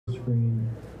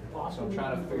So I'm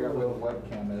trying to figure out where the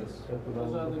webcam is. It's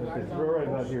right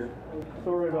about here.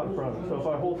 So right out front. So if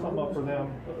I hold something up for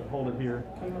them, hold it here.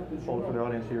 Hold it for the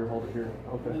audience here, hold it here.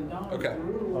 Okay. Okay.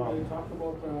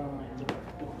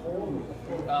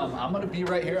 I'm going to be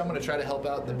right here. I'm going to try to help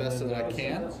out the best that I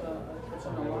can.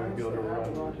 Go to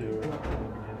run to.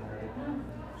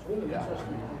 Yeah.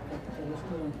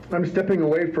 I'm stepping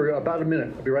away for about a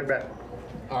minute. I'll be right back.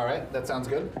 All right, that sounds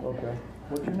good. Okay.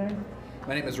 What's your name?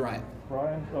 My name is Ryan.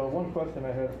 Ryan. One question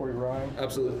I had for you, Ryan.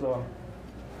 Absolutely. Was,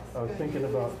 I was thinking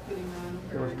about,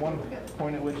 there was one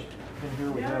point at which in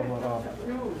here we have, I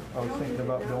was thinking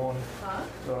about going,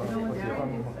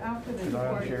 should I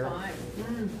unshare?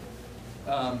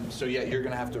 So yeah, you're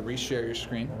going to have to reshare your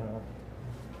screen.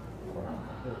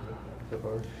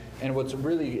 And what's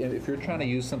really, if you're trying to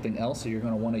use something else, you're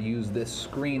going to want to use this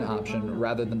screen option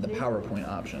rather than the PowerPoint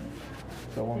option.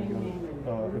 So I want to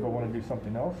go, if I want to do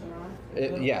something else?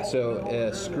 Yeah,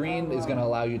 so screen is going to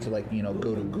allow you to, like, you know,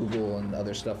 go to Google and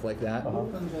other stuff like that. So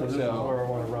this is where I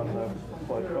want to run the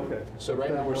slide. Okay. So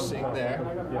right now we're seeing there.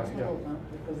 Yeah.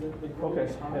 Okay,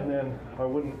 and then I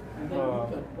wouldn't, so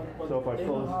if I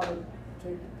close.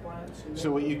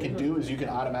 So what you can do is you can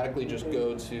automatically just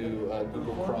go to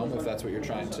Google Chrome if that's what you're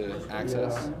trying to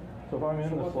access. Yeah. So if I'm in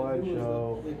the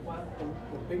slideshow,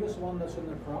 the biggest one that's in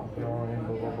the crop, going,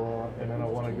 blah, blah, blah, and then I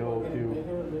want to go to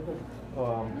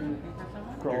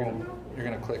Chrome. You're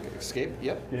going to click Escape.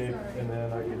 Yep. Escape, and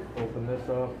then I can open this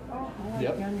up.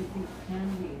 Yep.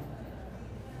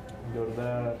 Go to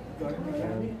that.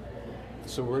 And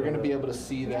so we're going to be able to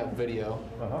see that video.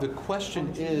 The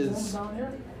question is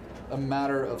a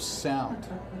matter of sound.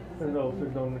 There's no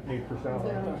need for sound.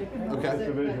 Okay. It's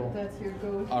a visual. That's your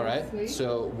go-to. All right.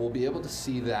 So we'll be able to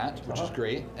see that, which is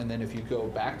great. And then if you go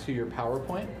back to your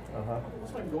PowerPoint,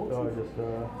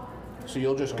 so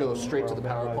you'll just go straight to the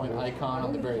PowerPoint icon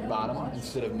on the very bottom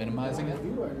instead of minimizing it.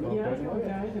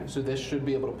 Okay. So this should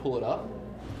be able to pull it up.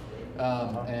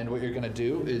 And what you're going to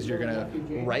do is you're going to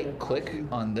right-click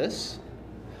on this,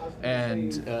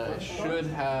 and it should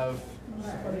have.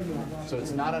 So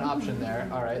it's not an option there.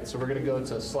 All right, so we're going to go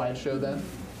to slideshow then.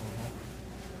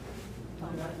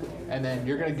 And then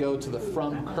you're going to go to the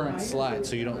from current slide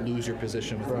so you don't lose your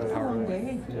position within the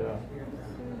PowerPoint. Yeah.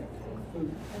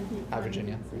 Hi,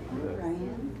 Virginia.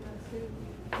 Ryan.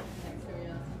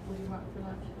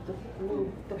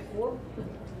 The floor.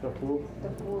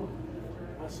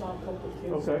 I saw a couple of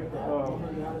kids. Okay.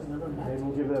 Maybe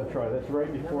we'll give that a try. That's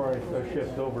right before I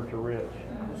shift over to Rich.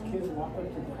 Those kids walk up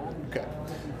to dad. Okay.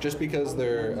 Just because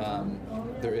there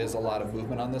is a lot of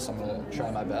movement on this, I'm going to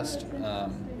try my best.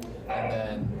 And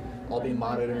then I'll be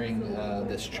monitoring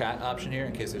this chat option here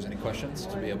in case there's any questions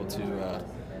to be able to,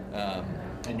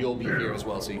 and you'll be here as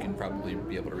well, so you can probably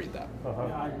be able to read that.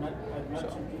 Yeah, I've met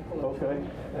some people. Okay.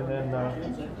 And then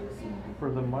for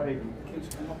the mic,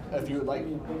 if you would like,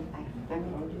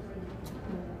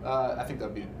 I think that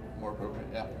would be more appropriate,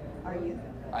 yeah. Are you?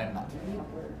 I am not.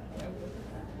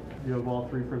 you have all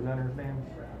three presenters' names?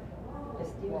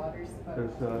 Just Waters.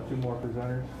 There's two more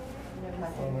presenters.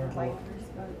 On there.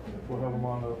 We'll have them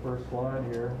on the first slide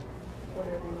here.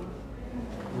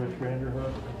 Rich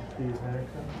VanderHoek, Steve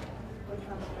Henrikson.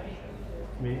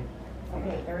 Me.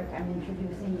 Okay, Eric, I'm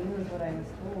introducing you is what I was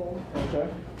told. Okay.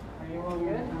 Are you all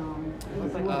good?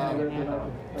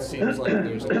 Seems like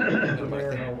there's a little bit, but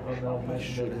I think we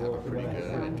should have a pretty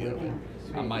good idea of it.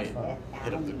 I might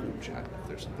hit up the group chat if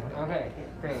there's something. Okay,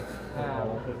 great.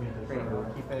 Great. We'll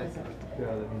keep it.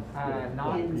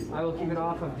 I will keep it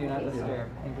off of Do Not Disturb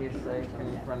in case I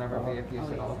can run over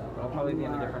VFUs at all. But I'll probably be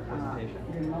in a different presentation.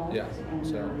 Yeah.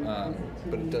 So,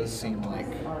 but it does seem like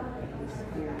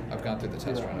I've gone through the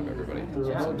test run of everybody.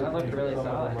 Yeah, that looked really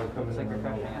solid. It's like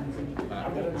refreshing.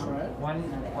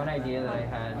 One idea that I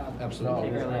had, particularly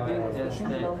is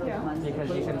that because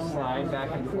you can slide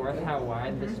back and forth how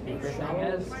wide the speaker thing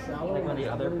is. Like when the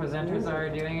other presenters are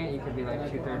doing it, you could be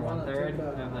like 2/3,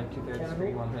 1/3, have like 2/3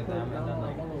 screen, 1/3 them, and then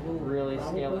like really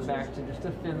scale it back to just a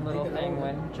thin little thing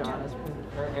when John is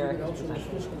or Eric is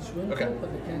presenting. Okay.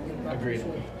 Agreed.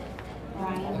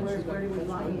 Ryan, where do we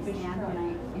want you to stand when I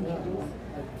introduce?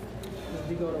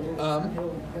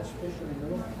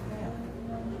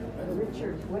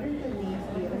 Richard, what are the names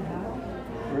of the other guys?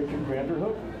 Richard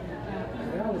VanderHoek?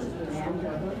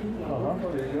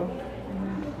 There you go.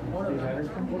 Steve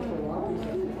Henrikson?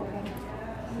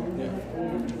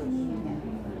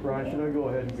 Brian, should I go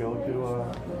ahead and go to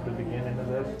the beginning of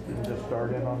this and just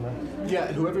start in on this?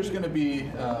 Yeah, whoever's going to be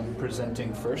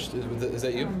presenting first, is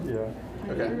that you? Yeah.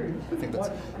 Okay, I think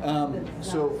that's.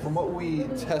 So from what we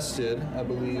tested, I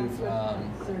believe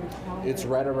it's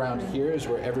right around here is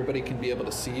where everybody can be able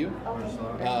to see you.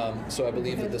 So I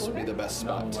believe that this would be the best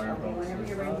spot. Yeah, but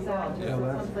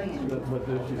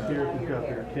if you see if you've got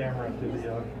your camera to the,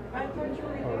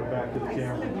 or back to the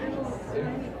camera.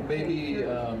 Maybe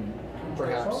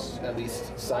perhaps at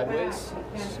least sideways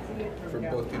for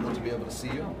both people to be able to see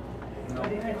you. Are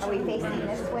we facing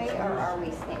this way or are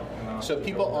we standing? So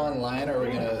people online are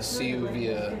going to see you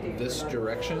via this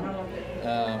direction.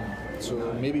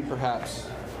 So maybe perhaps,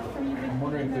 I'm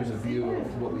wondering if there's a view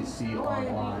of what we see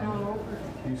online.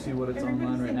 Do you see what it's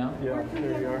online right now? Yeah,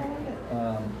 there you are.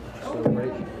 So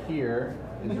right here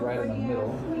is right in the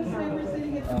middle.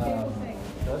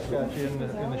 That's got you in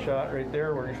the shot right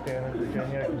there where you're standing,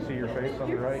 Virginia. I can see your face on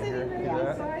the right here. See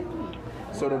that?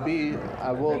 So it'll be,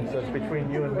 I will. So it's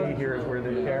between you and me here is where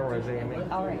the camera is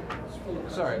aiming. All right.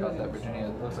 Sorry about that, Virginia.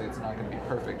 It looks like it's not going to be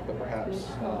perfect, but perhaps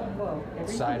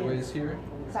sideways here.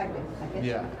 Sideways, I guess.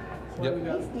 Yeah. Yep.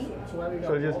 Hey, Steve.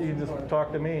 So you just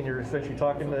talk to me, and you're essentially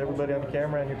talking to everybody on the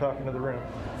camera, and you're talking to the room.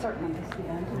 Certainly.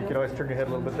 You can always turn your head a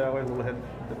little bit that way, a little head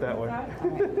that way.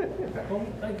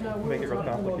 Make it real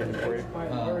complicated for you.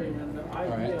 All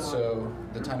right, so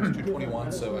the time is 2:21,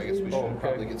 so I guess we should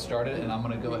probably get started, and I'm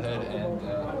going to go ahead and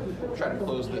try to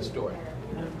close this door.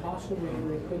 And possibly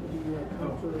they could be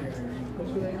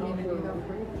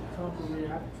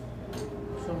counter-react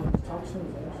some of the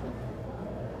toxins also.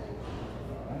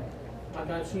 Like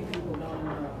I've seen people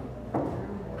down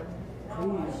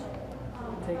trees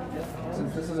taking that.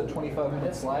 Since this is a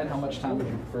 25-minute slide, how much time would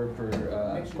you prefer for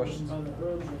questions? On the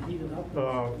roads and heat it up. 4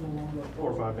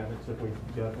 or 5 minutes if we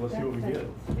got. Let's see what we get.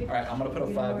 All right, I'm going to put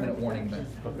a 5-minute warning then.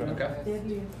 Okay.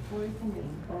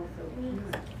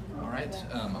 All right,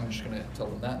 I'm just going to tell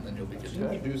them that, and then you'll be good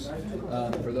to introduce.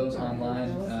 For those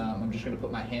online, I'm just going to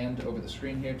put my hand over the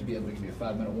screen here to be able to give you a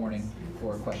 5-minute warning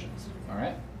for questions. All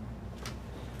right?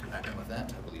 And with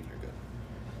that, I believe you're good.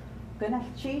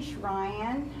 Gunashish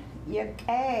Ryan.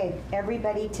 Hey,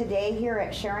 everybody, today here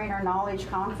at Sharing Our Knowledge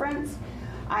Conference,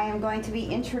 I am going to be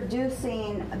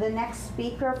introducing the next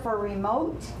speaker for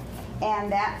remote,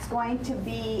 and that's going to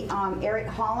be Eric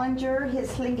Hollinger. His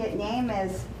Tlingit name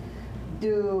is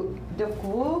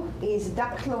Dukwu. He's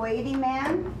Duckloady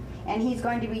man, and he's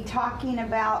going to be talking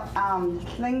about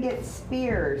Tlingit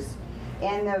spears.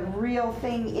 And the real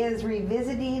thing is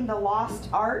revisiting the lost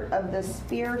art of the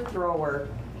spear thrower.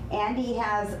 And he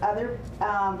has other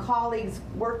colleagues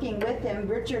working with him,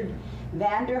 Richard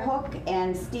VanderHoek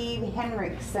and Steve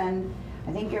Henrikson.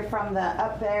 I think you're from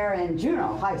up there in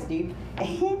Juneau. Hi, Steve.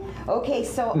 Okay,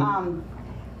 so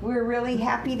we're really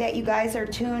happy that you guys are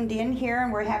tuned in here,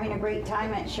 and we're having a great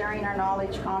time at Sharing Our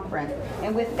Knowledge Conference.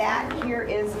 And with that, here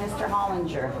is Mr.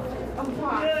 Hollinger.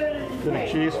 Good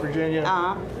cheese, Virginia.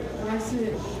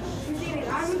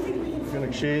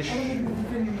 Good cheese.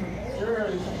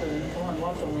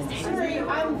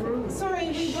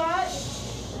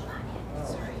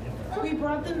 We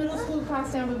brought the middle school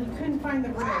class down, but we couldn't find the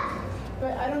bridge.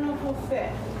 But I don't know if we'll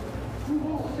fit. We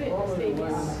won't fit this baby.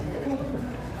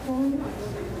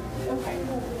 Okay.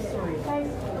 Sorry. Guys,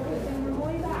 we're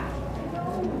going back.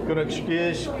 Good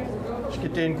cheese.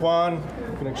 Skitin Kwan.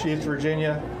 Good cheese,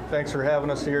 Virginia. Thanks for having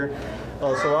us here.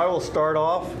 So I will start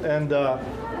off, and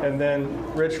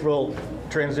then Rich will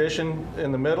transition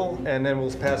in the middle, and then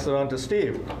we'll pass it on to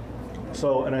Steve.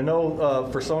 So, and I know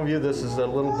for some of you this is a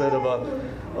little bit of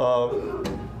a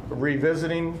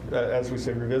revisiting, as we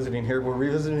say revisiting here, we're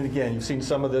revisiting again. You've seen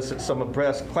some of this at some of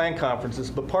past clan conferences,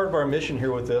 but part of our mission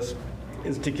here with this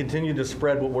is to continue to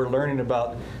spread what we're learning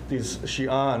about these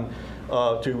Xi'an,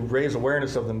 to raise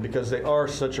awareness of them, because they are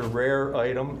such a rare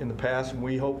item in the past, and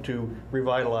we hope to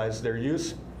revitalize their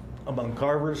use among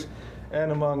carvers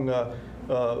and among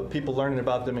people learning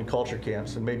about them in culture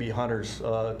camps, and maybe hunters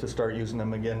to start using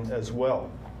them again as well.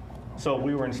 So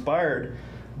we were inspired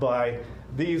by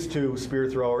these two spear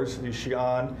throwers, these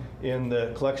Xi'an, in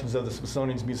the collections of the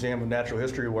Smithsonian's Museum of Natural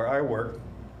History where I work.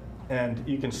 And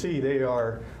you can see they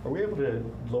are we able to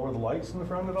lower the lights in the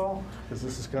front at all? Because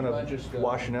this is kind of just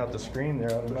washing out the screen there.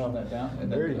 I don't know. That down,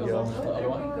 and there you go.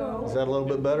 Is that a little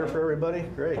bit better for everybody?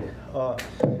 Great.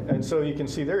 And so you can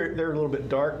see they're a little bit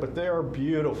dark, but they are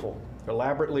beautiful.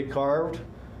 Elaborately carved,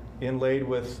 inlaid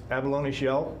with abalone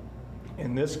shell.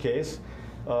 In this case,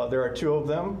 there are two of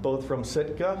them, both from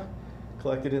Sitka,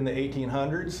 collected in the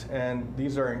 1800s, and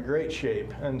these are in great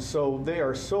shape. And so they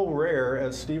are so rare,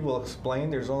 as Steve will explain.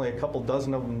 There's only a couple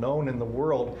dozen of them known in the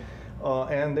world,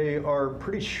 and they are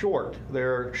pretty short.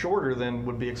 They're shorter than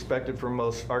would be expected from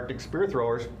most Arctic spear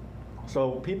throwers,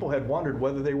 So people had wondered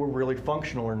whether they were really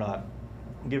functional or not,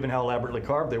 given how elaborately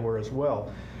carved they were as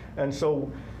well. And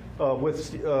so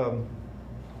with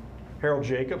Harold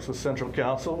Jacobs with Central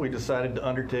Council, we decided to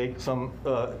undertake some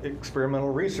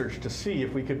experimental research to see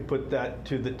if we could put that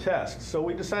to the test. So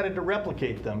we decided to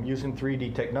replicate them using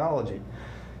 3D technology.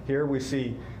 Here we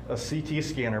see a CT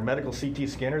scanner, medical CT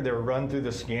scanner. They were run through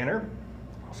the scanner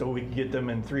so we could get them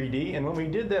in 3D. And when we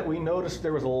did that, we noticed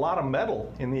there was a lot of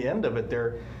metal in the end of it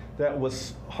there that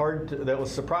was that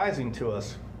was surprising to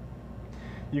us.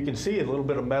 You can see a little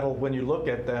bit of metal when you look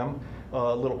at them,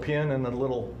 a little pin and a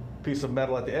little piece of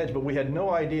metal at the edge, but we had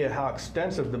no idea how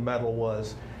extensive the metal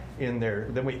was in there.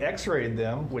 Then we x-rayed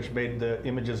them, which made the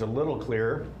images a little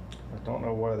clearer. I don't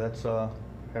know why that's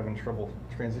having trouble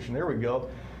transition. There we go.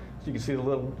 So you can see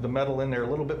the metal in there a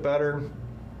little bit better.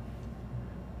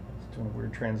 It's doing a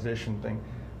weird transition thing.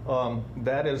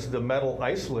 That is the metal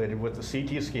isolated with the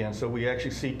CT scan. So we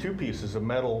actually see two pieces, a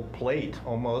metal plate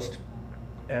almost,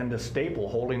 and a staple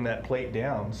holding that plate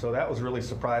down. So that was really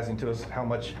surprising to us how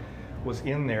much was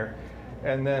in there.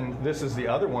 And then this is the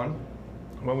other one.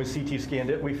 When we CT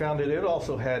scanned it, we found that it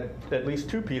also had at least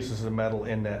two pieces of metal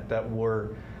in that were,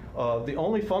 the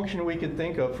only function we could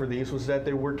think of for these was that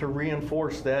they were to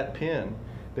reinforce that pin.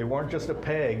 They weren't just a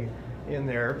peg in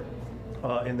there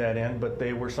in that end, but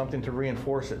they were something to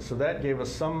reinforce it. So that gave us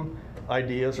some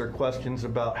ideas or questions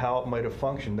about how it might have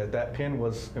functioned, that pin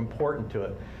was important to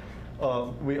it.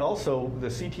 We also, the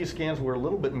CT scans were a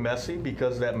little bit messy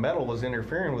because that metal was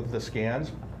interfering with the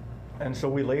scans, and so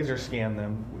we laser scanned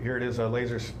them. Here it is, a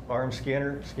laser arm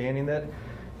scanner scanning that,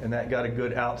 and that got a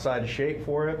good outside shape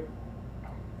for it.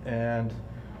 And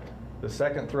the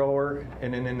second thrower,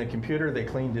 and then in the computer they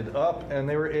cleaned it up, and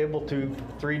they were able to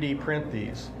 3D print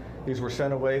these. These were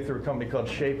sent away through a company called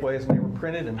Shapeways, and they were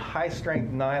printed in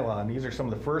high-strength nylon. These are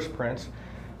some of the first prints.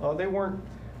 They weren't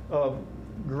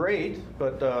great,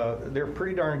 but they're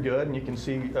pretty darn good, and you can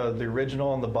see the original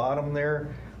on the bottom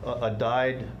there, a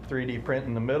dyed 3D print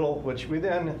in the middle, which we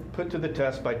then put to the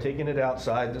test by taking it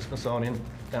outside the Smithsonian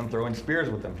and throwing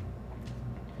spears with them.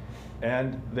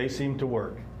 And they seemed to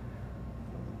work.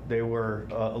 They were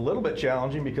a little bit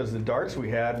challenging because the darts we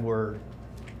had were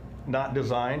not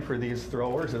designed for these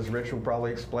throwers, as Rich will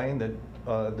probably explain, that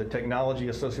the technology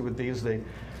associated with these,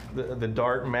 the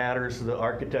dart matters, the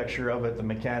architecture of it, the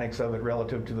mechanics of it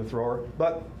relative to the thrower,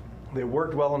 but they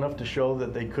worked well enough to show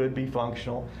that they could be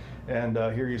functional. And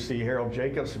here you see Harold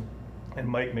Jacobs and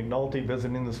Mike McNulty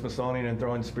visiting the Smithsonian and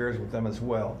throwing spears with them as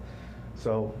well.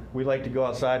 So we like to go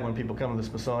outside when people come to the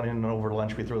Smithsonian, and over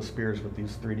lunch we throw spears with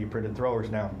these 3D printed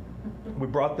throwers now. We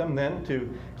brought them then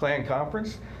to Clan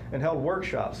Conference and held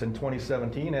workshops in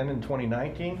 2017 and in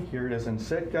 2019. Here it is in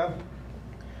Sitka,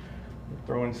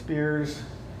 throwing spears,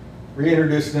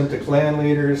 reintroducing them to clan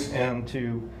leaders and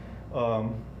to,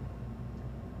 let's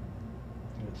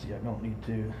see, I don't need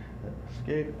to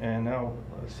escape. And now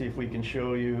let's see if we can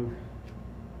show you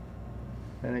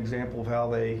an example of how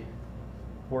they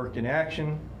worked in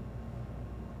action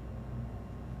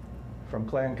from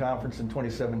Clan Conference in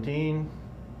 2017.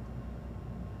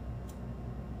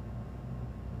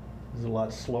 This is a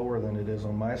lot slower than it is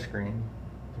on my screen.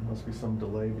 There must be some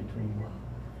delay between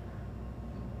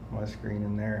my screen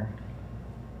and there.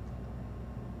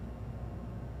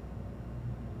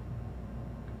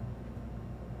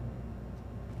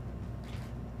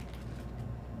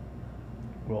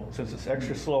 Well, since it's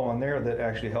extra slow on there, that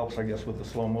actually helps, I guess, with the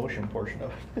slow motion portion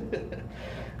of it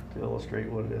to illustrate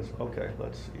what it is. Okay,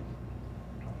 let's see.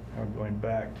 I'm going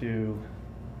back to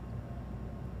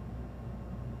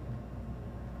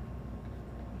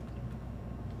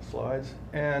slides.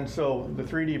 And so the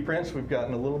 3D prints, we've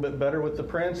gotten a little bit better with the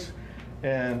prints.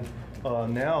 And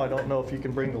now I don't know if you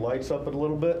can bring the lights up a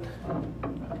little bit.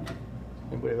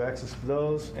 Anybody have access to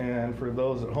those? And for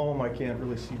those at home, I can't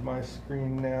really see my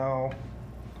screen now.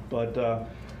 But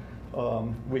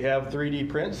we have 3D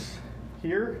prints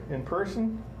here in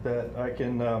person that I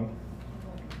can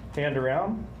hand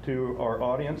around to our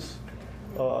audience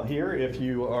here. If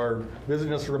you are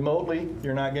visiting us remotely,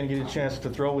 you're not going to get a chance to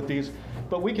throw with these.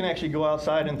 But we can actually go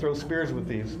outside and throw spears with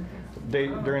these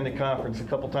during the conference, a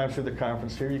couple times through the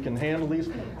conference. Here you can handle these.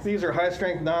 These are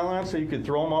high-strength nylon, so you could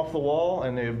throw them off the wall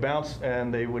and they would bounce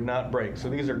and they would not break. So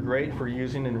these are great for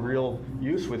using in real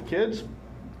use with kids.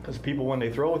 Because people, when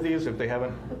they throw with these, if they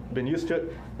haven't been used to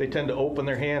it, they tend to open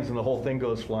their hands and the whole thing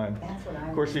goes flying.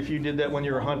 Of course, if you did that when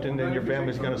you were hunting, then your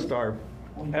family's going to starve.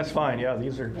 That's fine. Yeah,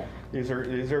 these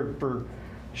are for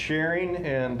sharing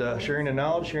and sharing the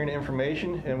knowledge, sharing the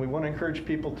information, and we want to encourage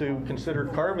people to consider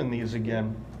carving these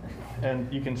again.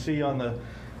 And you can see on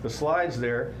the slides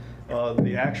there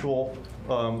the actual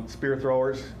spear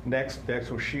throwers next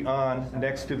to Shee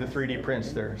next to the 3D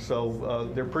prints there. So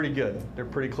they're pretty good. They're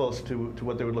pretty close to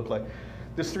what they would look like.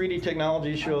 This 3D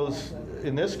technology shows,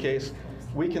 in this case,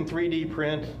 we can 3D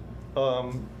print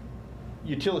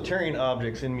utilitarian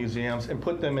objects in museums and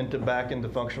put them back into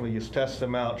functional use, test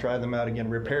them out, try them out again,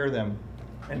 repair them,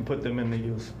 and put them into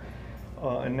use.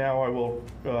 And now I will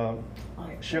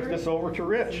shift this over to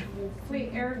Rich.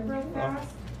 Wait, Eric, real fast.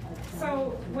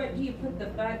 So what do you put the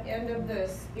butt end of the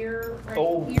spear right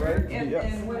here? Right, and yeah.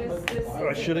 then what is this?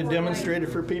 I should have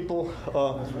demonstrated for people.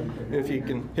 If you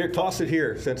can, here, toss it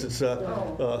here, since it's it's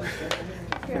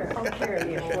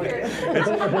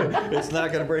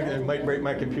not going to break. It might break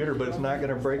my computer, but it's not going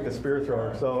to break the spear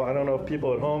thrower. So I don't know if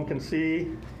people at home can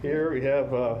see. Here we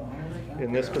have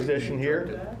in this position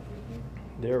here.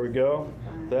 There we go.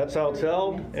 That's how it's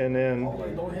held, and then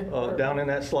down in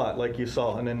that slot like you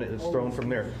saw, and then it's thrown from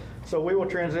there. So we will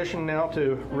transition now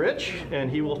to Rich, and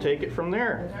he will take it from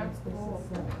there.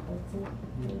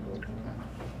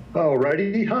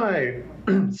 Alrighty, hi.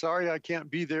 Sorry I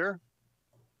can't be there.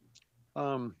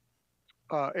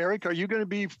 Eric, are you going to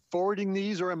be forwarding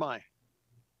these, or am I?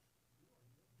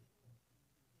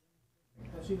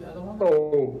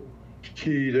 Oh,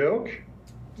 okey-doke.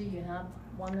 Do you have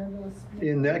one of those?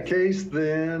 In that case,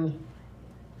 then.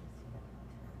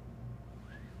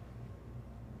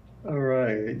 All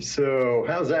right, so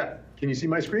how's that? Can you see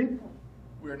my screen?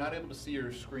 We're not able to see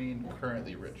your screen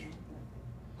currently, Rich.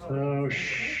 Oh, Make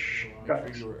sure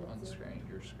you were unscreening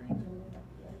your screen.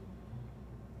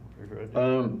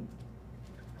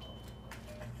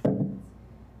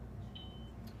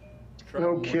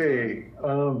 Okay.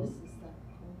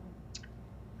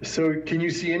 So can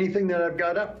you see anything that I've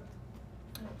got up?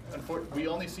 We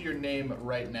only see your name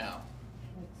right now.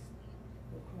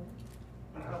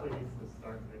 Probably needs to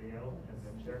start video and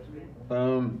then share screen.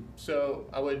 So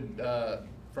I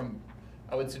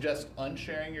would suggest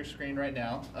unsharing your screen right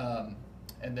now,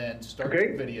 and then start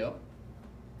the video.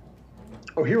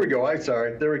 Oh, here we go. I'm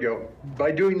sorry. There we go.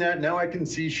 By doing that, now I can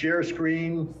see share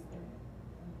screen.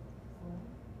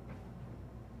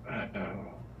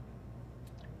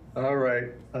 All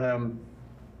right.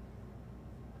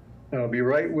 I'll be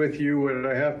right with you. What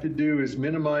I have to do is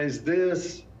minimize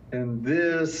this and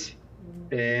this,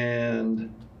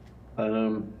 and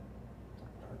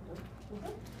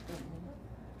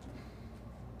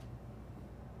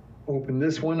open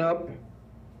this one up.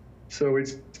 So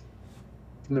it's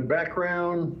in the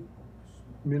background,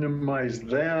 minimize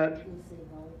that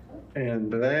and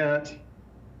that.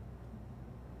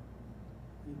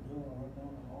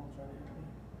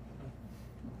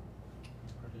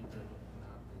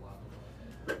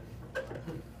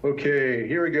 Okay,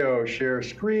 here we go, share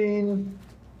screen.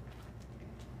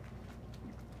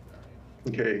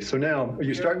 Okay, so now, are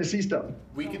you starting to see stuff?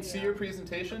 We can see your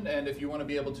presentation, and if you want to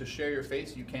be able to share your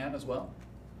face, you can as well.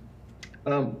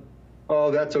 Oh,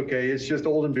 that's okay, it's just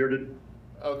old and bearded.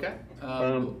 Okay,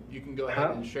 you can go ahead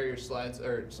and share your slides,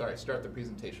 or sorry, start the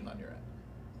presentation on your end.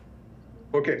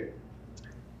 Okay.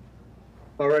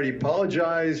 Alrighty,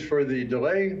 apologize for the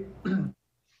delay.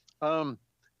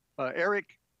 Eric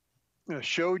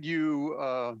showed you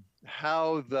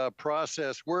how the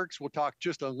process works. We'll talk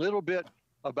just a little bit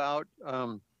about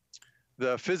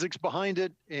the physics behind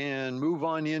it and move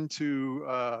on into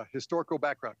historical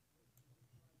background.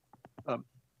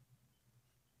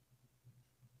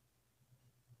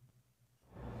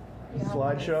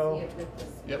 Slideshow.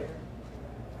 Yep.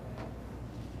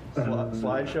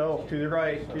 Slideshow to the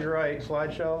right,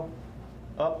 slideshow.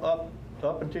 Up,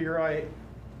 and to your right.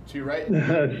 To your right.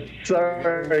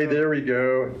 Sorry, there we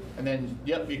go. And then,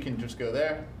 yep, you can just go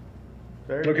there.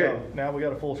 There you go. Now we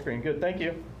got a full screen. Good, thank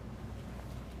you.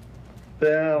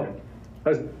 Now,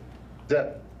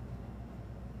 that.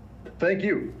 Thank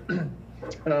you.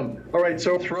 All right,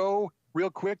 so throw real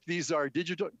quick. These are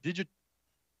digitized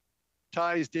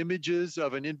images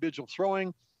of an individual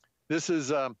throwing. This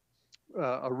is a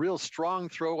real strong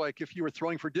throw, like if you were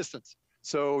throwing for distance.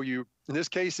 So you, in this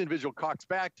case, individual cocks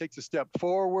back, takes a step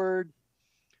forward,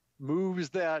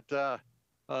 moves that the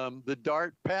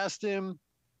dart past him.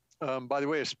 By the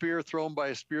way, a spear thrown by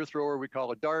a spear thrower we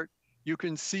call a dart. You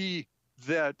can see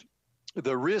that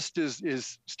the wrist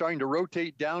is starting to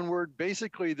rotate downward.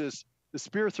 Basically, the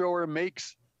spear thrower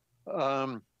makes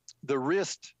the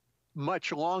wrist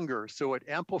much longer, so it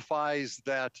amplifies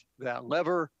that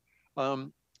lever.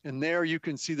 And there you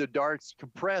can see the darts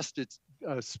compressed. It's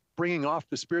springing off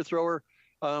the spear thrower.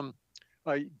 A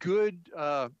good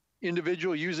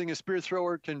individual using a spear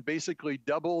thrower can basically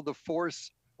double the force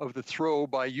of the throw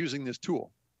by using this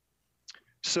tool.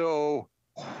 So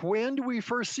when do we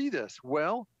first see this?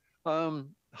 Well,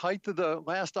 height of the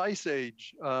last ice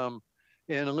age. And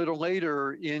a little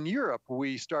later in Europe,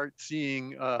 we start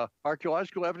seeing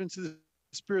archaeological evidence of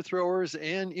spear throwers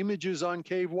and images on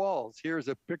cave walls. Here's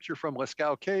a picture from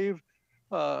Lascaux Cave,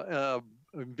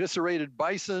 eviscerated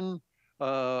bison,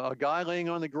 a guy laying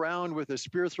on the ground with a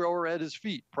spear thrower at his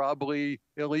feet, probably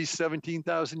at least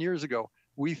 17,000 years ago.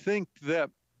 We think that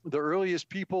the earliest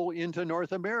people into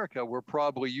North America were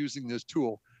probably using this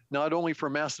tool, not only for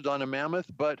mastodon and mammoth,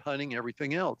 but hunting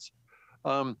everything else.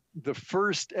 The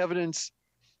first evidence,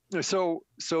 so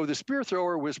the spear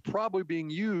thrower was probably being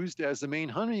used as the main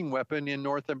hunting weapon in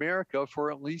North America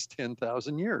for at least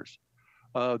 10,000 years.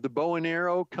 The bow and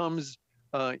arrow comes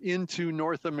into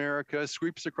North America,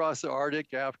 sweeps across the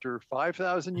Arctic after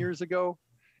 5,000 years ago.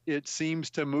 It seems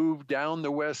to move down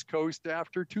the West Coast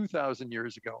after 2,000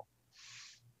 years ago.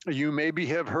 You maybe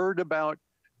have heard about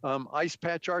ice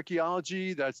patch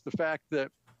archaeology. That's the fact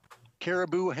that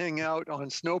caribou hang out on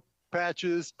snow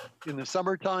patches in the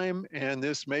summertime, and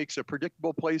this makes a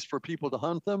predictable place for people to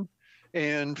hunt them.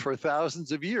 And for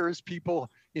thousands of years, people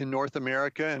in North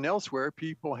America and elsewhere,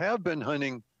 people have been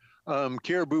hunting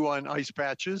caribou on ice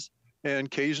patches, and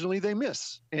occasionally they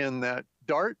miss. And that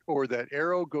dart or that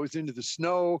arrow goes into the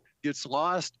snow, gets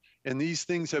lost, and these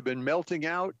things have been melting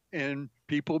out, and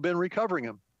people have been recovering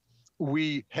them.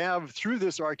 We have, through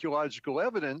this archaeological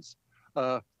evidence,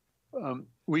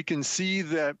 we can see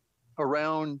that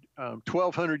around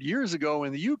 1,200 years ago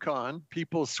in the Yukon,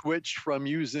 people switched from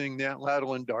using that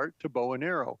lateral and dart to bow and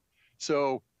arrow.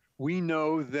 So we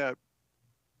know that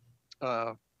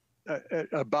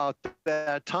about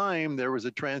that time, there was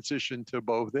a transition to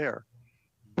bow there.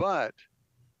 But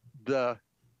the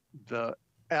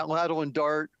atlatl and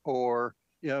dart, or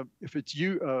if it's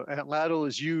atlatl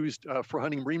is used for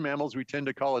hunting marine mammals, we tend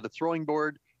to call it a throwing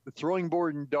board. The throwing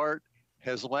board and dart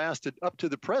has lasted up to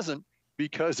the present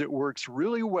because it works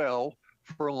really well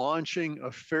for launching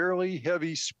a fairly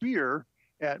heavy spear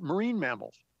at marine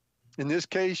mammals. In this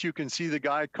case, you can see the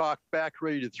guy cocked back,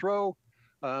 ready to throw.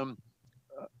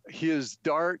 His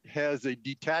dart has a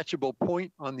detachable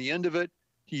point on the end of it.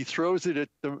 He throws it at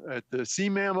the sea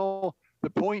mammal. The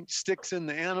point sticks in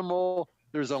the animal.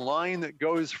 There's a line that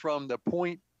goes from the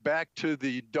point back to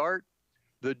the dart.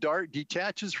 The dart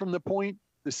detaches from the point.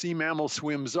 The sea mammal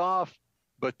swims off,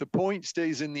 but the point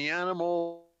stays in the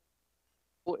animal,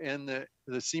 and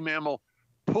the sea mammal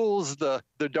pulls the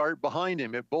dart behind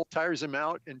him. It both tires him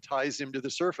out and ties him to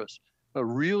the surface. A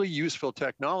really useful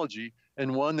technology,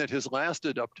 and one that has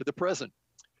lasted up to the present.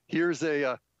 Here's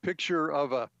a picture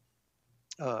of an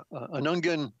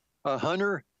Ungan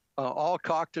hunter, all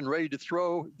cocked and ready to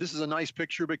throw. This is a nice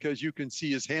picture because you can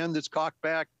see his hand that's cocked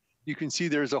back. You can see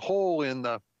there's a hole in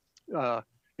the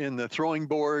throwing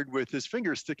board with his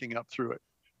finger sticking up through it.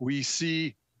 We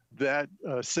see that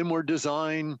similar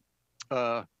design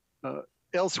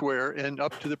elsewhere and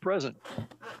up to the present.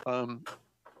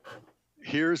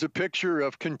 Here's a picture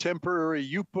of contemporary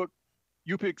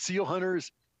Yupik seal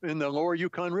hunters in the lower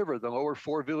Yukon River. The lower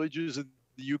 4 villages of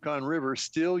the Yukon River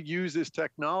still use this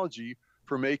technology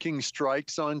for making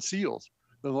strikes on seals.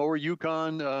 The lower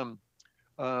Yukon,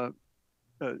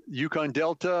 Yukon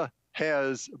Delta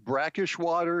has brackish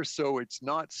water, so it's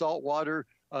not salt water.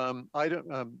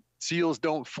 Seals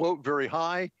don't float very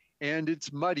high, and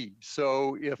it's muddy.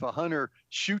 So if a hunter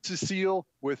shoots a seal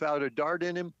without a dart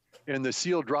in him and the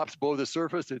seal drops below the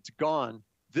surface, it's gone.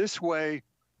 This way,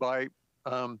 by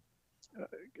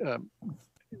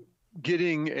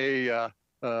getting a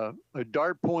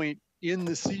dart point in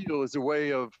the seal is a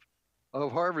way of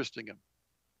harvesting them.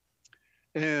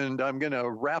 And I'm going to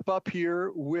wrap up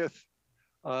here with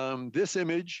this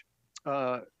image.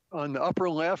 On the upper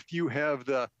left, you have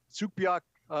the Sukpiak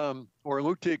or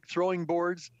Lutik throwing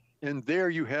boards, and there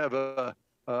you have a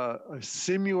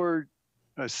similar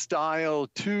style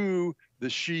to the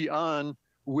Shee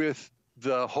with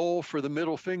the hole for the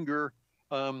middle finger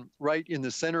right in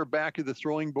the center back of the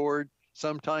throwing board.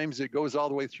 Sometimes it goes all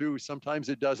the way through, sometimes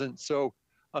it doesn't. So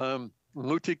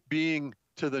Lutik being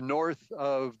to the north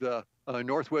of the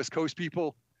Northwest Coast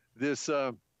people, this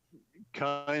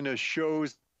kind of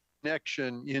shows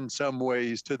connection in some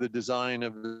ways to the design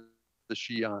of the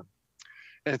Shee. And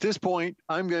at this point,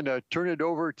 I'm going to turn it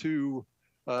over to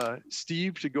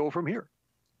Steve to go from here.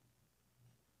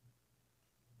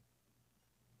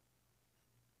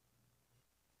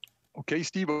 Okay,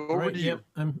 Steve, over to you.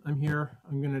 Yep, I'm here.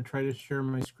 I'm going to try to share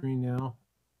my screen now.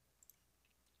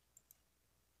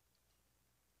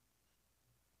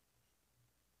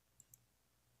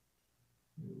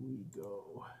 Here we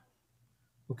go.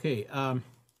 Okay, I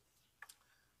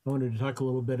wanted to talk a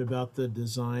little bit about the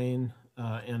design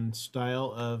and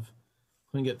style of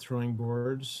Tlingit throwing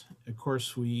boards. Of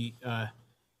course, we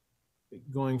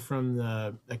going from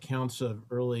the accounts of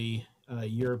early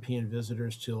European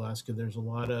visitors to Alaska, there's a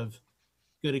lot of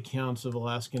good accounts of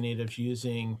Alaska Natives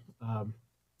using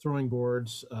throwing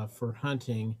boards for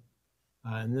hunting.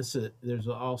 And there's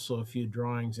also a few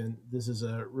drawings, and this is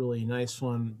a really nice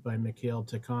one by Mikhail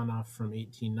Tikhonov from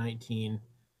 1819,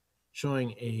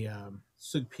 showing a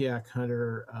Sugpiaq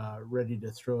hunter ready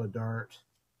to throw a dart.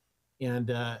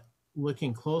 And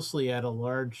looking closely at a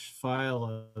large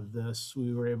file of this,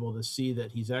 we were able to see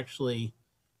that he's actually,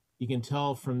 you can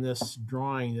tell from this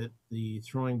drawing that the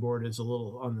throwing board is a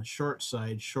little on the short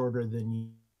side, shorter than you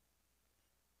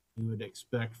would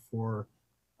expect for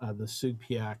the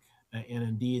Sugpiaq. And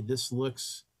indeed, this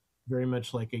looks very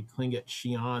much like a Tlingit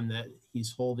Xi'an that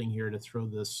he's holding here to throw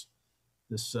this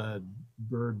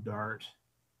bird dart.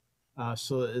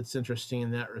 So it's interesting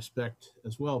in that respect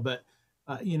as well. But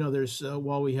there's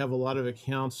while we have a lot of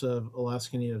accounts of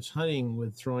Alaska Natives hunting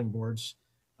with throwing boards,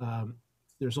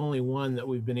 there's only one that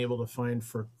we've been able to find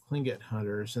for Tlingit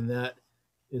hunters, and that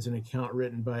is an account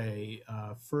written by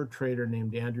a fur trader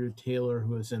named Andrew Taylor,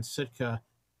 who was in Sitka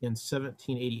in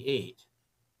 1788.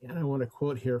 And I want to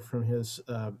quote here from his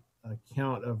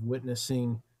account of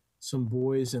witnessing some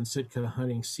boys in Sitka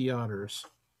hunting sea otters.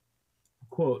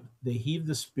 Quote, "They heave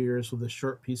the spears with a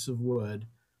short piece of wood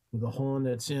with a hole in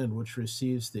its end, which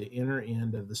receives the inner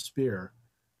end of the spear,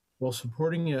 while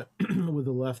supporting it with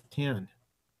the left hand.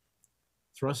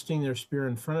 Thrusting their spear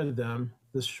in front of them,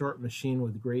 this short machine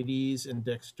with great ease and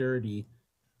dexterity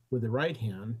with the right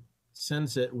hand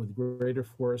sends it with greater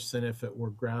force than if it were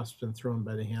grasped and thrown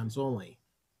by the hands only.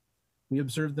 We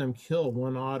observed them kill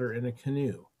one otter in a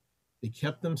canoe. They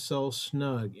kept themselves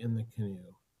snug in the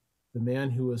canoe. The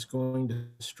man who was going to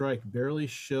strike barely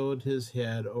showed his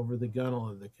head over the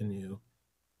gunwale of the canoe,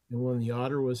 and when the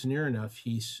otter was near enough,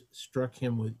 he struck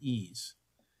him with ease."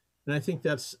 And I think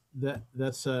that's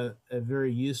a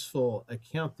very useful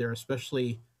account there,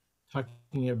 especially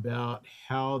talking about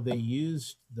how they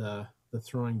used the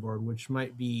throwing board, which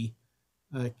might be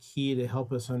key to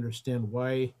help us understand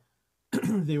why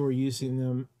they were using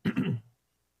them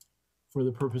for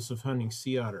the purpose of hunting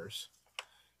sea otters.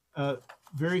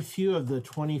 Very few of the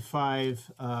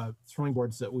 25 throwing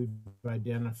boards that we've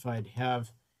identified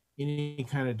have any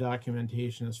kind of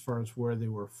documentation as far as where they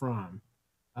were from.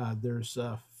 There's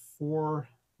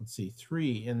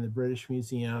three in the British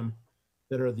Museum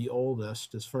that are the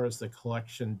oldest as far as the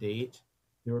collection date.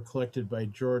 They were collected by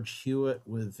George Hewitt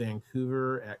with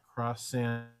Vancouver at Cross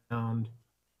Sound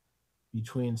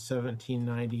between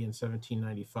 1790 and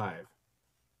 1795.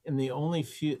 And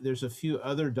there's a few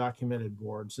other documented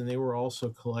boards, and they were also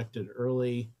collected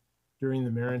early during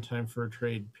the maritime fur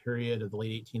trade period of the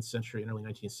late 18th century and early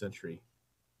 19th century.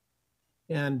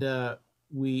 And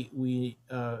we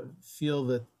feel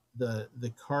that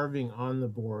the carving on the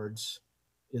boards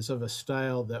is of a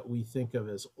style that we think of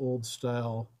as old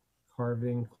style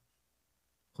carving,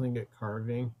 Tlingit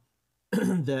carving,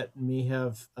 that may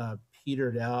have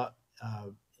petered out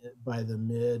by the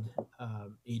mid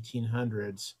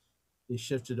 1800s. They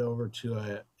shifted over to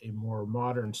a more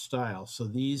modern style. So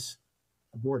these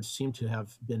boards seem to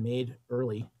have been made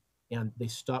early, and they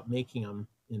stopped making them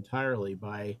entirely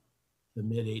by the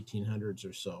mid 1800s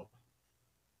or so.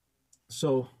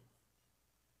 So,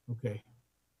 okay,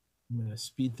 I'm going to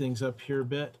speed things up here a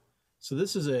bit. So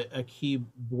this is a key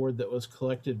board that was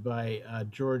collected by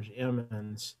George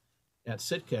Emmons at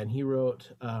Sitka, and he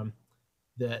wrote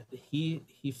that he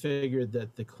figured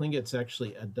that the Tlingits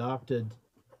actually adopted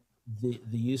the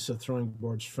use of throwing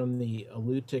boards from the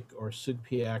Alutiiq or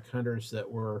Sugpiaq hunters that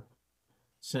were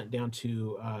sent down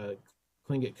to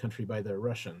Tlingit country by the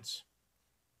Russians.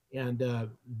 And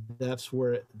that's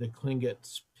where the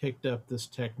Tlingits picked up this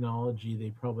technology.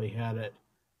 They probably had it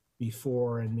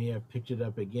before and may have picked it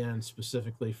up again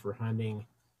specifically for hunting,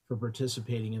 for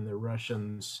participating in the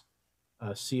Russians'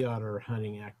 sea otter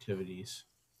hunting activities.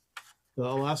 The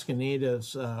Alaska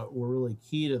Natives were really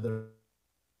key to the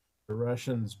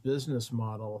Russians' business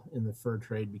model in the fur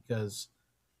trade because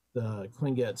the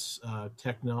Tlingits'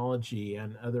 technology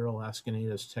and other Alaska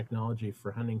Natives' technology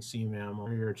for hunting sea mammal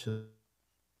superior to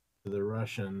the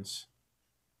Russians.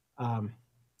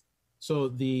 So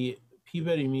the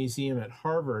Peabody Museum at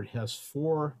Harvard has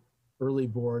 4 early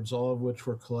boards, all of which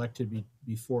were collected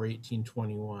before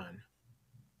 1821.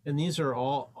 And these are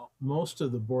most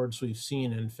of the boards we've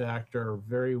seen, in fact, are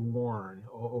very worn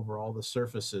over all the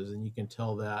surfaces. And you can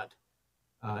tell that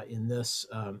in this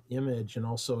image and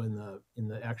also in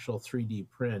the actual 3D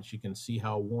print. You can see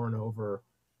how worn over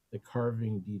the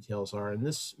carving details are. And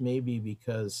this may be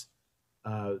because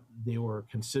They were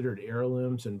considered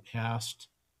heirlooms and passed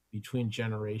between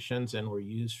generations and were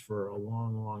used for a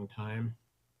long, long time.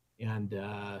 And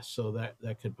so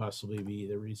that could possibly be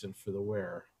the reason for the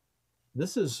wear.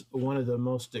 This is one of the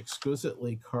most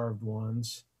exquisitely carved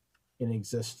ones in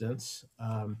existence.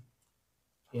 One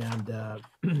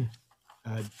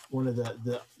of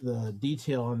the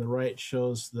detail on the right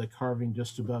shows the carving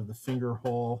just above the finger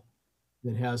hole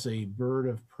that has a bird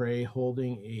of prey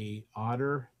holding a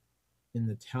otter in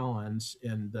the talons,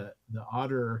 and the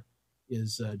otter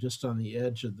is just on the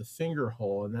edge of the finger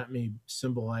hole, and that may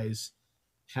symbolize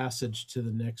passage to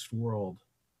the next world.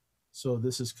 So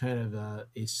this is kind of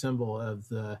a symbol of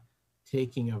the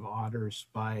taking of otters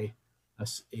by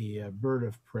a bird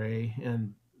of prey,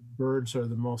 and birds are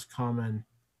the most common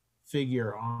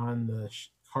figure on the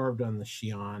carved on the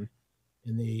Xi'an,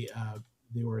 and they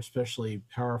were especially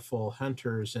powerful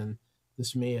hunters, and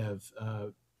this may have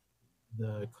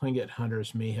the Tlingit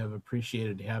hunters may have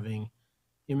appreciated having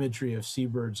imagery of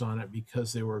seabirds on it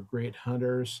because they were great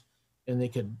hunters and they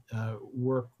could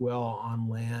work well on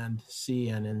land, sea,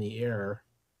 and in the air.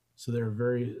 So they're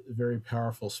very, very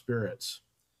powerful spirits.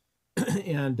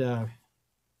 And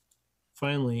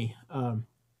finally,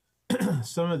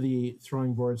 some of the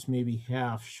throwing boards, maybe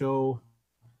half, show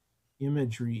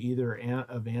imagery either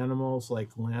of animals like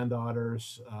land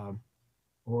otters,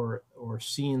 or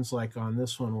scenes like on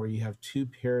this one where you have two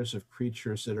pairs of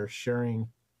creatures that are sharing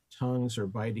tongues or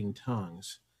biting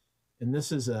tongues. And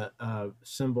this is a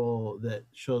symbol that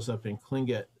shows up in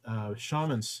Tlingit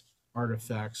shamans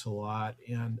artifacts a lot,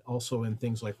 and also in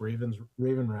things like raven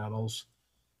rattles.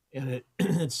 And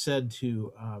it's said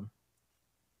to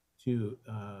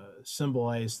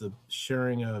symbolize the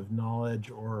sharing of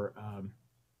knowledge or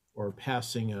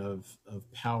passing of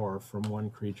power from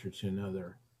one creature to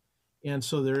another. And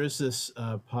so there is this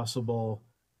possible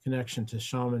connection to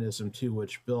shamanism too,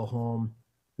 which Bill Holm,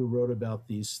 who wrote about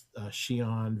these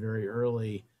Xi'an very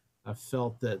early,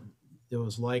 felt that it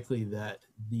was likely that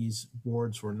these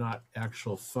boards were not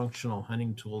actual functional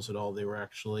hunting tools at all. They were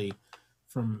actually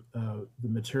from the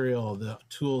material, the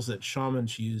tools that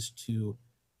shamans used to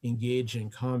engage in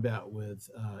combat with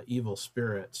evil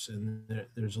spirits. And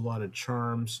there's a lot of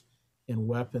charms and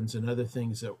weapons and other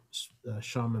things that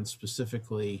shamans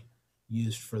specifically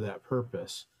used for that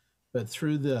purpose. But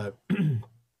through the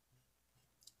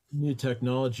new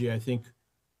technology, I think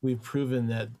we've proven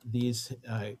that these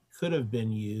could have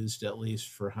been used at least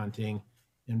for hunting,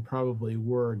 and probably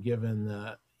were, given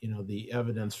the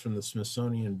evidence from the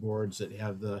Smithsonian boards that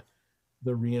have the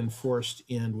reinforced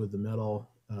end with the metal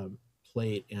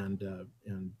plate and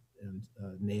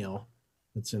nail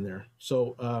that's in there.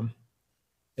 So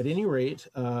at any rate,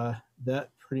 that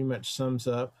pretty much sums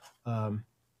up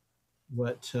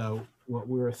what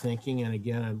we were thinking. And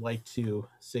again, I'd like to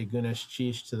say Gunesh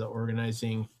Chish to the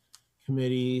organizing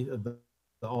committee,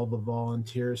 all the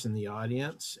volunteers in the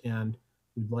audience, and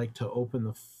we'd like to open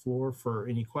the floor for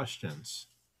any questions.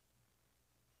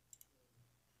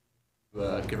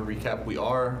 Give a recap. We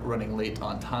are running late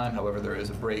on time. However, there is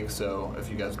a break, so if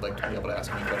you guys would like to be able to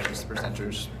ask any questions to the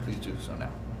presenters, please do so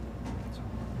now.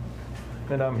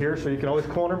 And I'm here, so you can always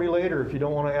corner me later if you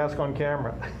don't want to ask on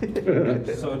camera.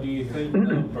 So do you think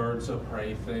the birds of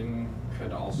prey thing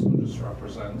could also just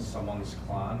represent someone's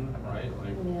clan, right?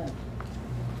 Like,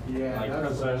 yeah, like,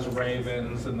 because there's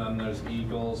ravens and then there's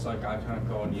eagles. Like, I can't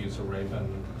go and use a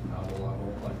raven at a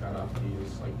level. Like, I'd have to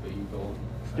use like the eagle.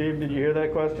 Steve, did you hear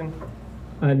that question?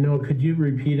 No, could you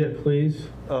repeat it, please?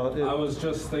 I was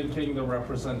just thinking the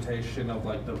representation of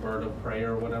like the bird of prey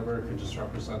or whatever could just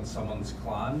represent someone's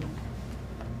clan.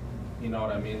 You know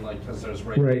what I mean? Like, because there's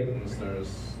ravens,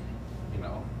 there's,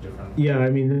 different. Yeah,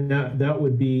 I mean, that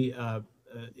would be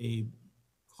a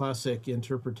classic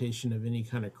interpretation of any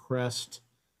kind of crest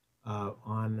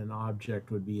on an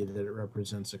object, would be that it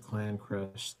represents a clan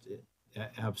crest.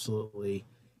 Absolutely.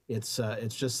 It's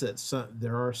just that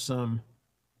there are some,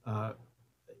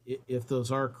 if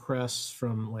those are crests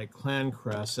from like clan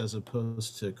crests as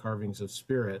opposed to carvings of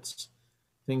spirits,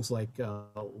 things like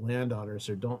land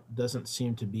otters doesn't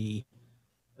seem to be,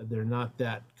 they're not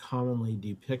that commonly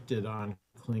depicted on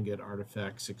Tlingit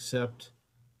artifacts except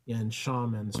in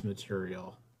shamans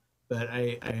material. But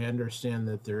I understand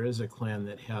that there is a clan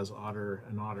that has an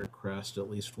otter crest, at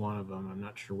least one of them. I'm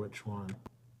not sure which one.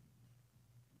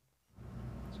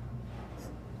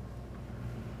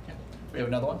 We have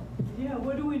another one? Yeah,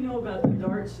 what do we know about the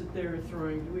darts that they're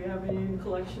throwing? Do we have any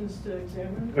collections to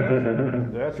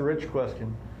examine? That's a rich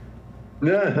question.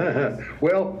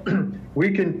 Well,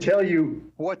 we can tell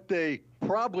you what they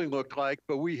probably look like,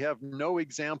 but we have no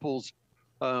examples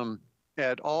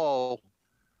at all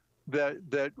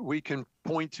that we can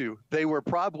point to. They were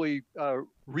probably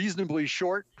reasonably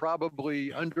short,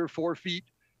 probably under 4 feet,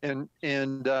 and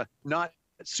not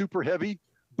super heavy,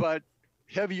 but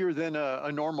heavier than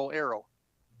a normal arrow,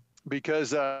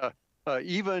 because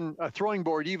even a throwing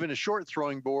board, even a short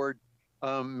throwing board,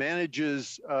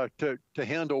 manages to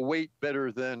handle weight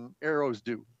better than arrows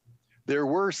do. There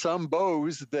were some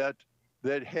bows that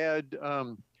had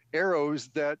arrows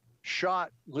that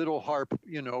shot little harp,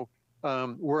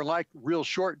 were like real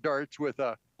short darts with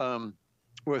a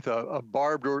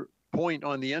barbed or point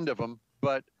on the end of them,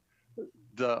 but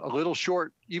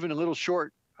even a little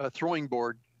short throwing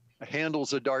board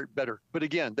handles a dart better. But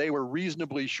again, they were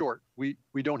reasonably short. We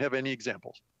don't have any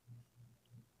examples.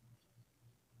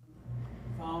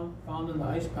 Found in the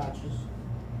ice patches.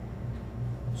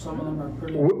 Some of them are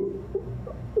pretty.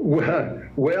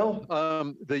 Well,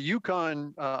 the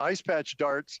Yukon ice patch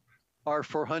darts are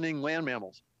for hunting land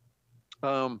mammals.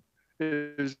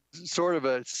 There's sort of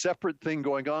a separate thing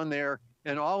going on there,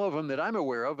 and all of them that I'm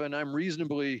aware of, and I'm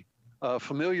reasonably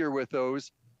familiar with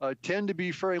those, tend to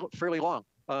be fairly long.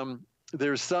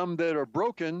 There's some that are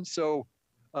broken, so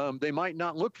they might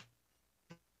not look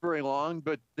very long,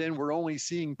 but then we're only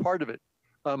seeing part of it.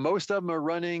 Most of them are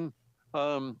running,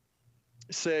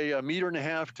 say, 1.5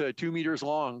 meters to 2 meters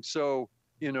long, so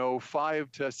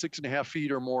 5 to 6.5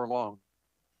 feet or more long.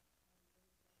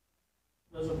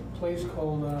 There's a place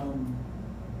called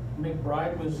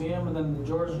McBride Museum and then the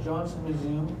George Johnson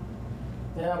Museum.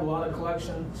 They have a lot of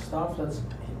collection stuff that's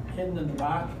hidden in the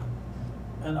back.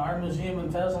 And our museum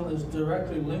in Teslin is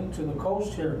directly linked to the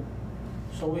coast here.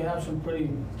 So we have some pretty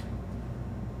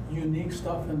unique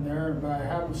stuff in there, but I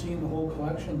haven't seen the whole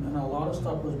collection, and a lot of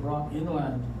stuff was brought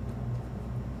inland.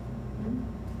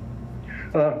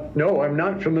 No, I'm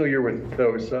not familiar with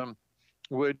those.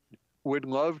 Would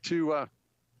love to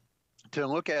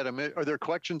look at them. Are there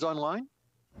collections online?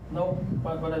 No,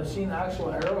 but I've seen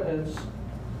actual arrowheads,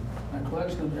 a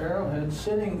collection of arrowheads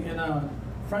sitting in a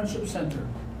friendship center.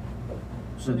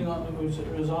 Sitting on,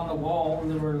 it was on the wall,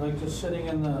 and they were like just sitting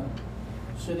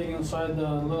inside the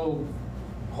little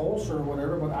holster or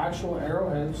whatever, but actual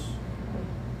arrowheads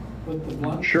with the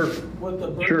blunt, with the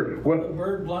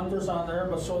bird blunters on there.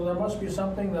 But so there must be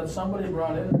something that somebody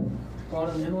brought in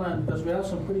inland, because we have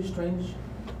some pretty strange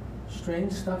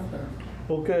stuff there.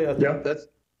 Okay. Yeah,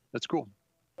 that's cool.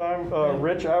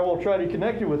 Rich, I will try to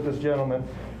connect you with this gentleman.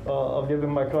 I'll give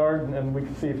him my card, and we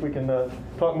can see if we can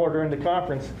talk more during the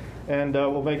conference. And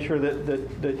we'll make sure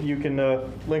that you can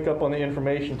link up on the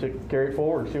information to carry it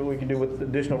forward, see what we can do with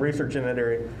additional research in that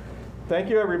area. Thank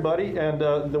you, everybody. And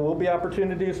there will be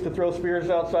opportunities to throw spears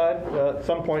outside at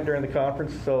some point during the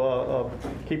conference. So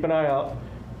keep an eye out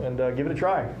and give it a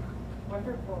try.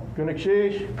 Wonderful. Gunak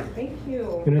Sheesh. Thank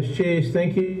you. Gunak Sheesh.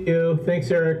 Thank you. Thanks,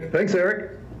 Eric. Thanks,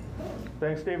 Eric.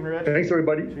 Thanks, Steve and Rich. Thanks,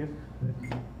 everybody. Cheers.